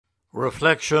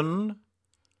Reflection: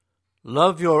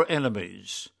 Love your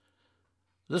enemies.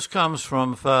 This comes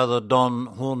from Father Don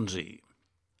Hornsey.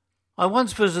 I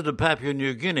once visited Papua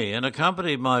New Guinea and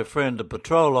accompanied my friend, a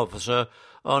patrol officer,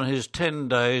 on his 10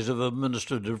 days of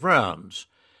administrative rounds.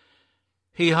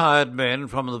 He hired men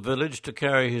from the village to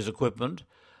carry his equipment,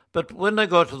 but when they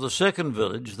got to the second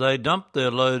village, they dumped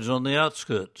their loads on the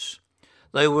outskirts.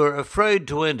 They were afraid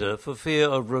to enter for fear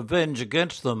of revenge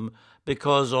against them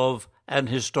because of an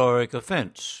historic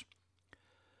offence.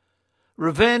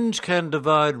 Revenge can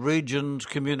divide regions,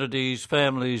 communities,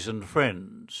 families and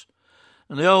friends.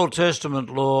 And the Old Testament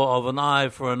law of an eye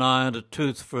for an eye and a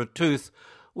tooth for a tooth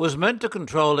was meant to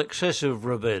control excessive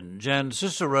revenge, and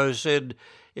Cicero said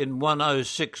in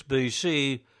 106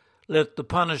 BC, "Let the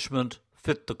punishment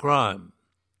fit the crime."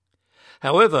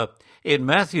 However, in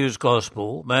Matthew's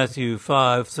Gospel, Matthew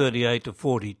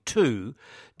 5:38-42,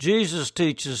 Jesus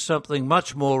teaches something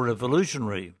much more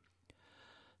revolutionary.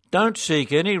 Don't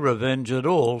seek any revenge at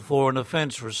all for an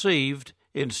offence received.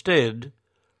 Instead,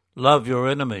 love your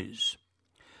enemies.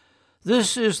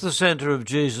 This is the centre of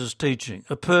Jesus' teaching.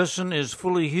 A person is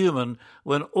fully human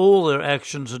when all their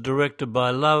actions are directed by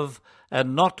love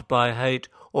and not by hate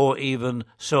or even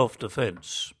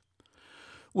self-defence.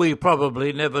 We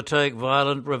probably never take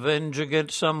violent revenge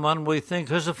against someone we think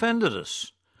has offended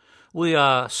us. We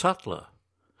are subtler.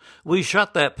 We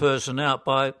shut that person out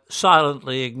by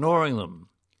silently ignoring them.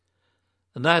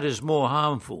 And that is more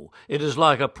harmful. It is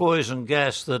like a poison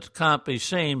gas that can't be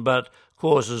seen but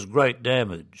causes great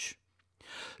damage.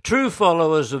 True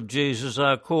followers of Jesus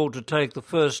are called to take the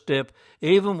first step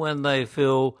even when they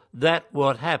feel that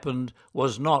what happened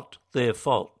was not their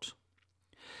fault.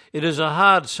 It is a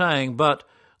hard saying, but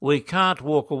we can't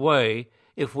walk away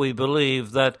if we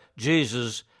believe that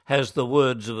Jesus has the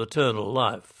words of eternal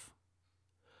life.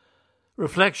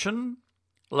 Reflection: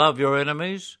 Love your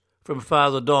enemies, from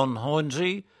Father Don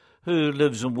Hornsey, who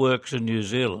lives and works in New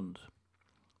Zealand.